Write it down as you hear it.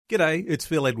G'day, it's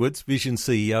Phil Edwards, Vision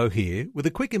CEO here, with a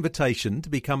quick invitation to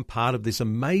become part of this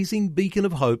amazing beacon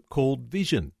of hope called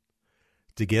Vision.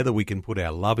 Together we can put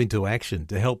our love into action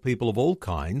to help people of all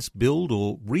kinds build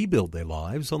or rebuild their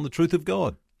lives on the truth of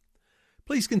God.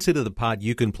 Please consider the part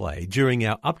you can play during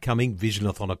our upcoming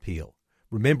Visionathon appeal,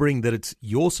 remembering that it's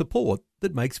your support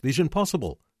that makes Vision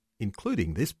possible,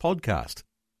 including this podcast.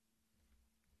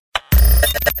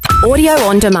 Audio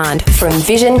on demand from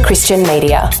Vision Christian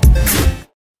Media.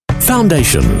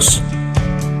 Foundations.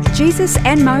 Jesus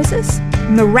and Moses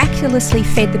miraculously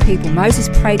fed the people. Moses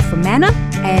prayed for manna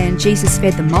and Jesus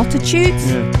fed the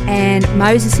multitudes, and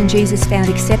Moses and Jesus found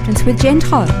acceptance with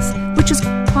Gentiles, which is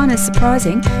kind of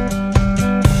surprising.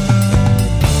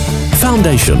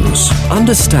 Foundations.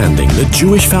 Understanding the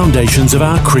Jewish foundations of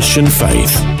our Christian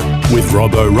faith with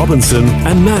Robbo Robinson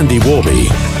and Mandy Warby.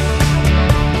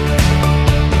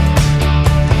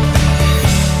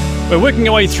 We're working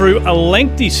our way through a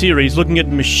lengthy series looking at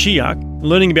Mashiach,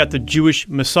 learning about the Jewish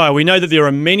Messiah. We know that there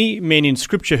are many men in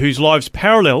Scripture whose lives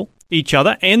parallel each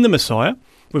other and the Messiah.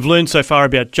 We've learned so far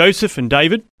about Joseph and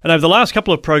David, and over the last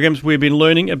couple of programs we've been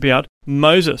learning about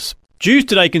Moses. Jews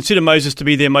today consider Moses to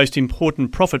be their most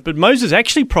important prophet, but Moses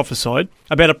actually prophesied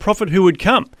about a prophet who would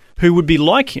come, who would be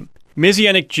like him.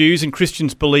 Messianic Jews and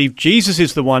Christians believe Jesus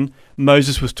is the one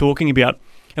Moses was talking about.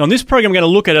 And on this program, we're going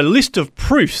to look at a list of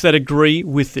proofs that agree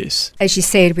with this. As you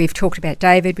said, we've talked about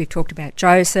David, we've talked about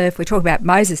Joseph, we talked about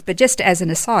Moses, but just as an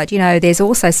aside, you know, there's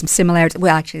also some similarities.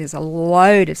 Well, actually, there's a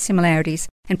load of similarities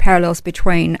and parallels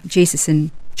between Jesus and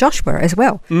Joshua as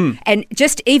well. And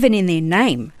just even in their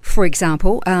name, for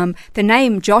example, the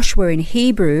name Joshua in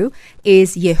Hebrew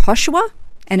is Yehoshua,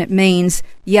 and it means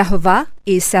Yehovah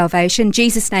is salvation.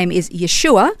 Jesus' name is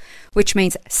Yeshua, which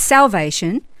means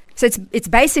salvation. So it's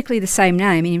basically the same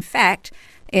name. And in fact,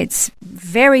 it's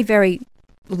very, very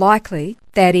likely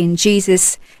that in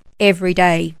Jesus'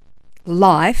 everyday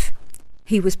life,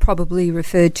 he was probably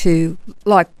referred to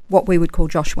like what we would call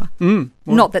Joshua.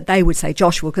 Not that they would say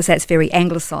Joshua, because that's very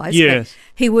anglicised. Yes.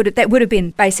 That would have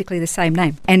been basically the same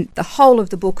name. And the whole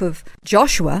of the book of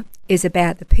Joshua is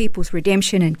about the people's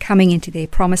redemption and coming into their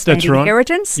promised land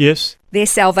inheritance. Yes. Their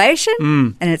salvation,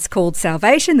 and it's called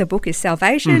Salvation. The book is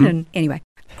Salvation. And anyway,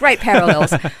 great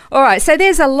parallels. All right, so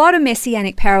there's a lot of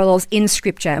messianic parallels in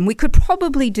Scripture, and we could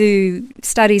probably do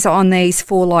studies on these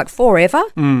for like forever.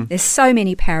 There's so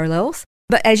many parallels.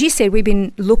 But as you said, we've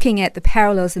been looking at the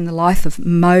parallels in the life of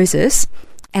Moses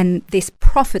and this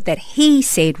prophet that he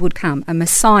said would come, a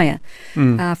Messiah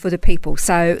for the people.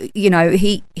 So, you know,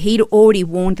 he'd already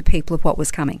warned the people of what was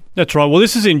coming. That's right. Well,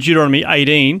 this is in Deuteronomy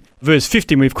 18, verse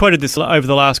 15. We've quoted this over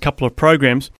the last couple of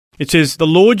programs. It says, "The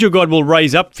Lord your God will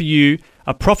raise up for you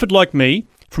a prophet like me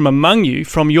from among you,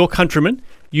 from your countrymen.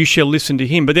 You shall listen to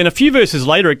him." But then a few verses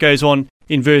later it goes on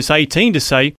in verse 18 to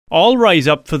say, "I'll raise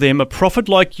up for them a prophet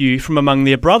like you from among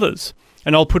their brothers,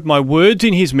 and I'll put my words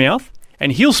in his mouth,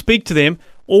 and he'll speak to them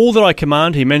all that I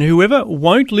command him. And whoever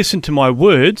won't listen to my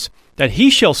words that he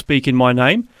shall speak in my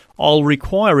name, I'll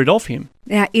require it of him."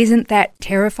 Now, isn't that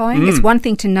terrifying? It's one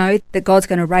thing to know that God's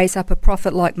going to raise up a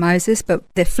prophet like Moses, but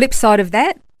the flip side of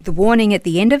that, the warning at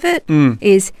the end of it,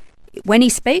 is when he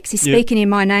speaks, he's speaking in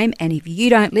my name, and if you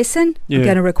don't listen, I'm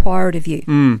going to require it of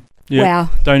you. Wow.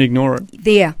 Don't ignore it.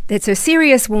 Yeah, that's a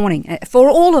serious warning for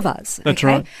all of us. That's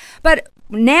right. But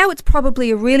now it's probably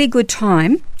a really good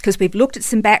time, because we've looked at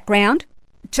some background,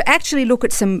 to actually look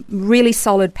at some really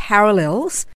solid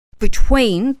parallels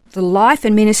between the life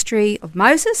and ministry of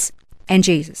Moses and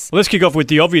Jesus. Well, let's kick off with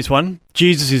the obvious one.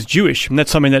 Jesus is Jewish, and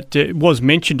that's something that was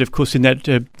mentioned, of course, in that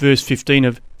verse 15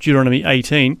 of Deuteronomy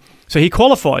 18. So he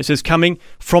qualifies as coming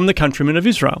from the countrymen of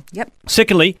Israel. Yep.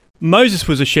 Secondly, Moses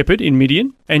was a shepherd in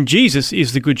Midian, and Jesus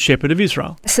is the good shepherd of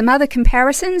Israel. Some other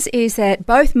comparisons is that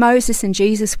both Moses and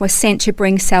Jesus were sent to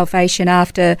bring salvation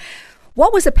after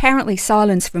what was apparently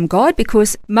silence from God,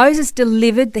 because Moses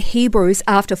delivered the Hebrews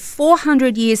after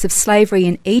 400 years of slavery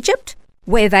in Egypt,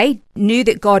 where they knew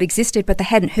that God existed, but they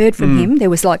hadn't heard from him. There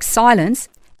was like silence.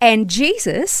 And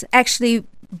Jesus actually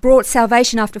brought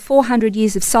salvation after 400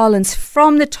 years of silence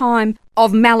from the time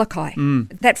of Malachi.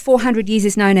 That 400 years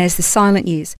is known as the silent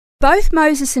years. Both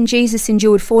Moses and Jesus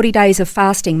endured 40 days of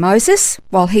fasting. Moses,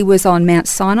 while he was on Mount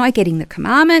Sinai getting the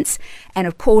commandments, and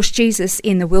of course Jesus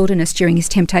in the wilderness during his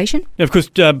temptation. Now, of course,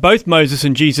 both Moses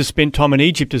and Jesus spent time in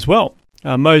Egypt as well.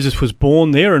 Moses was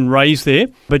born there and raised there,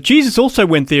 but Jesus also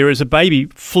went there as a baby,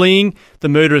 fleeing the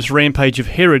murderous rampage of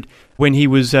Herod when he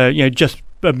was just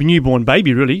a newborn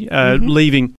baby, really,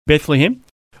 leaving Bethlehem.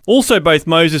 Also, both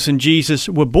Moses and Jesus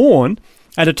were born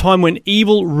at a time when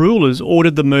evil rulers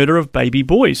ordered the murder of baby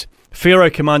boys. Pharaoh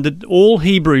commanded all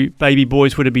Hebrew baby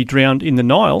boys were to be drowned in the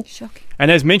Nile. Shocking.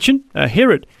 And as mentioned,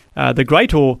 Herod the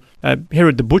Great, or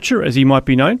Herod the Butcher as he might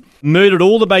be known, murdered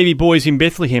all the baby boys in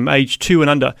Bethlehem aged 2 and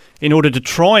under in order to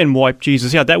try and wipe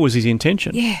Jesus out. That was his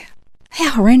intention. Yeah.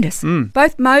 How horrendous.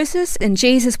 Both Moses and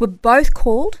Jesus were both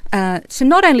called to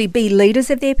not only be leaders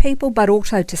of their people, but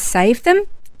also to save them,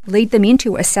 lead them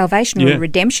into a salvation or a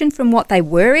redemption from what they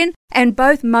were in. And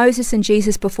both Moses and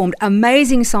Jesus performed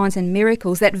amazing signs and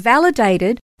miracles that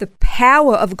validated the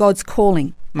power of God's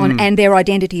calling on and their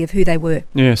identity of who they were.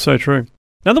 Yeah, so true.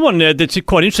 Another one that's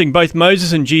quite interesting, both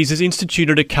Moses and Jesus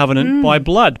instituted a covenant by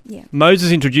blood. Yeah.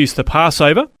 Moses introduced the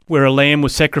Passover, where a lamb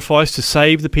was sacrificed to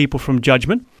save the people from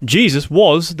judgment. Jesus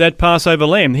was that Passover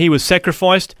lamb. He was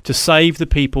sacrificed to save the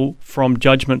people from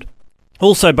judgment.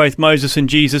 Also, both Moses and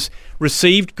Jesus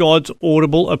received God's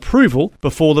audible approval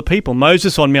before the people.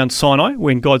 Moses on Mount Sinai,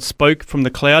 when God spoke from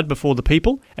the cloud before the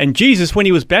people, and Jesus when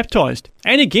he was baptized,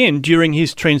 and again during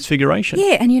his transfiguration.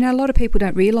 Yeah, and a lot of people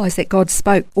don't realise that God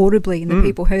spoke audibly and the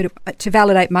people heard it to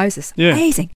validate Moses. Yeah.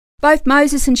 Amazing. Both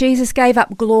Moses and Jesus gave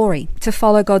up glory to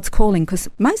follow God's calling, because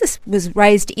Moses was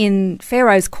raised in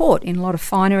Pharaoh's court in a lot of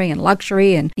finery and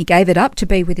luxury, and he gave it up to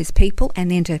be with his people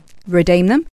and then to redeem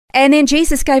them. And then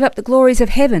Jesus gave up the glories of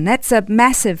heaven. That's a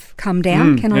massive come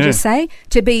down, can I just say,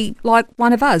 to be like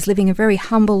one of us, living a very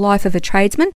humble life of a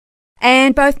tradesman.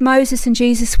 And both Moses and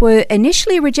Jesus were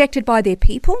initially rejected by their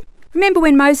people. Remember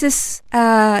when Moses,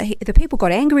 the people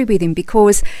got angry with him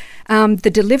because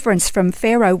the deliverance from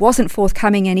Pharaoh wasn't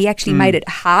forthcoming, and he actually made it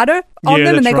harder on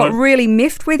them, and they got really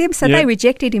miffed with him, so they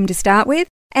rejected him to start with.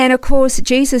 And of course,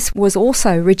 Jesus was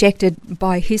also rejected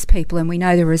by his people, and we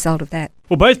know the result of that.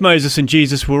 Well, both Moses and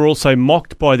Jesus were also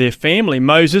mocked by their family.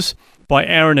 Moses by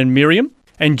Aaron and Miriam,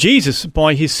 and Jesus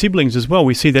by his siblings as well.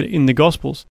 We see that in the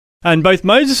Gospels. And both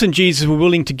Moses and Jesus were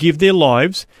willing to give their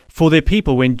lives for their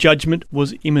people when judgment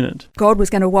was imminent. God was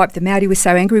going to wipe them out. He was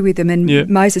so angry with them, and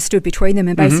Moses stood between them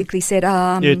and basically said,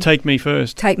 take me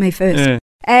first. Take me first. Yeah.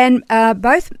 And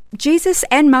both Jesus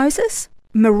and Moses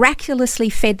miraculously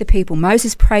fed the people.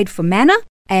 Moses prayed for manna,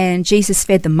 and Jesus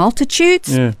fed the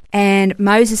multitudes. Yeah. And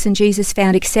Moses and Jesus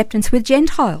found acceptance with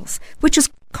Gentiles, which is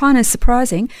kind of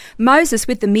surprising. Moses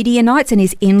with the Midianites and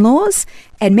his in-laws,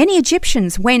 and many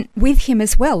Egyptians went with him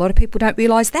as well. A lot of people don't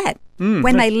realise that.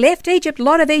 When they left Egypt, a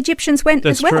lot of Egyptians went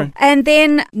as well. True. And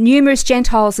then numerous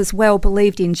Gentiles as well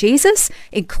believed in Jesus,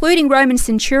 including Roman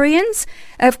centurions,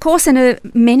 of course, and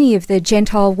many of the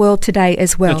Gentile world today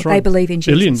as well. That's right. They believe in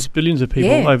Jesus. Billions of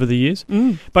people over the years.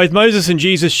 Both Moses and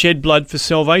Jesus shed blood for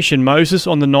salvation. Moses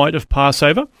on the night of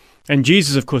Passover, and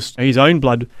Jesus, of course, his own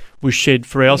blood was shed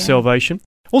for our salvation.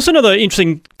 Also, another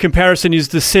interesting comparison is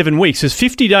the 7 weeks. There's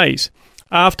 50 days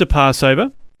after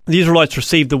Passover. The Israelites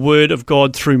received the word of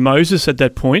God through Moses at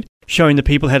that point, showing the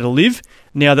people how to live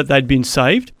now that they'd been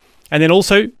saved. And then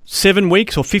also 7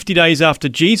 weeks or 50 days after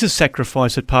Jesus'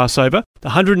 sacrifice at Passover, the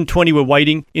 120 were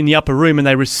waiting in the upper room, and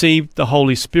they received the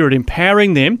Holy Spirit,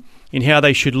 empowering them in how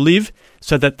they should live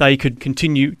so that they could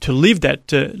continue to live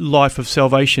that life of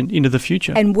salvation into the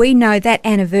future. And we know that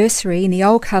anniversary in the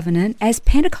Old Covenant as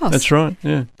Pentecost. That's right,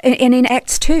 yeah. And in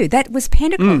Acts 2, that was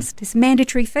Pentecost, this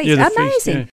mandatory feast. Yeah, amazing. Feast,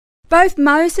 yeah. Both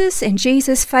Moses and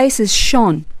Jesus' faces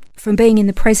shone from being in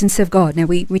the presence of God. Now,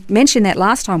 we mentioned that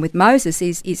last time with Moses.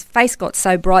 His face got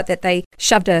so bright that they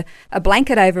shoved a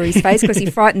blanket over his face because he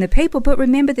frightened the people. But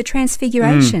remember the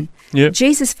transfiguration. Yep.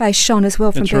 Jesus' face shone as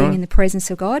well from being in the presence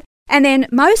of God. And then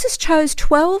Moses chose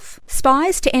 12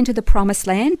 spies to enter the promised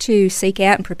land to seek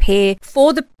out and prepare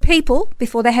for the people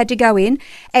before they had to go in.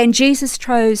 And Jesus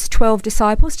chose 12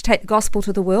 disciples to take the gospel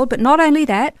to the world. But not only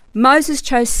that, Moses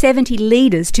chose 70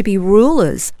 leaders to be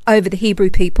rulers over the Hebrew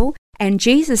people. And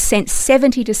Jesus sent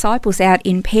 70 disciples out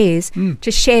in pairs to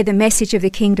share the message of the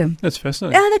kingdom. That's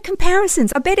fascinating. The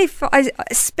comparisons. I bet if I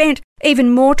spent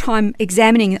even more time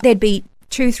examining, there'd be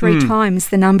 2-3 times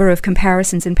the number of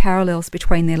comparisons and parallels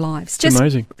between their lives. Just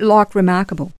amazing. Like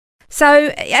remarkable. So,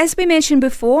 as we mentioned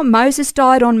before, Moses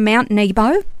died on Mount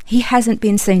Nebo. He hasn't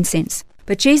been seen since.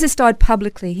 But Jesus died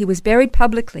publicly. He was buried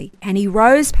publicly, and he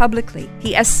rose publicly.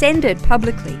 He ascended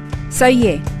publicly. So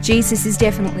yeah, Jesus is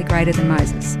definitely greater than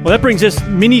Moses. Well, that brings this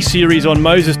mini-series on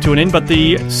Moses to an end, but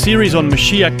the series on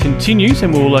Mashiach continues,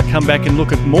 and we'll come back and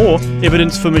look at more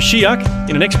evidence for Mashiach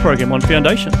in the next program on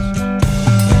Foundations.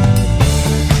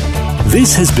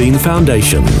 This has been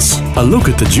Foundations, a look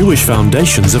at the Jewish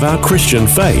foundations of our Christian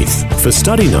faith. For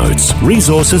study notes,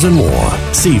 resources and more,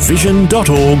 see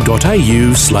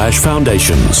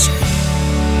vision.org.au/foundations.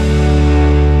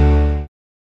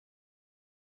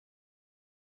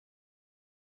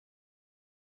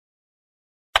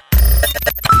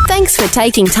 Thanks for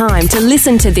taking time to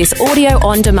listen to this audio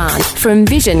on demand from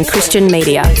Vision Christian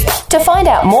Media. To find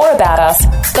out more about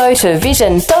us, go to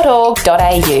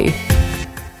vision.org.au.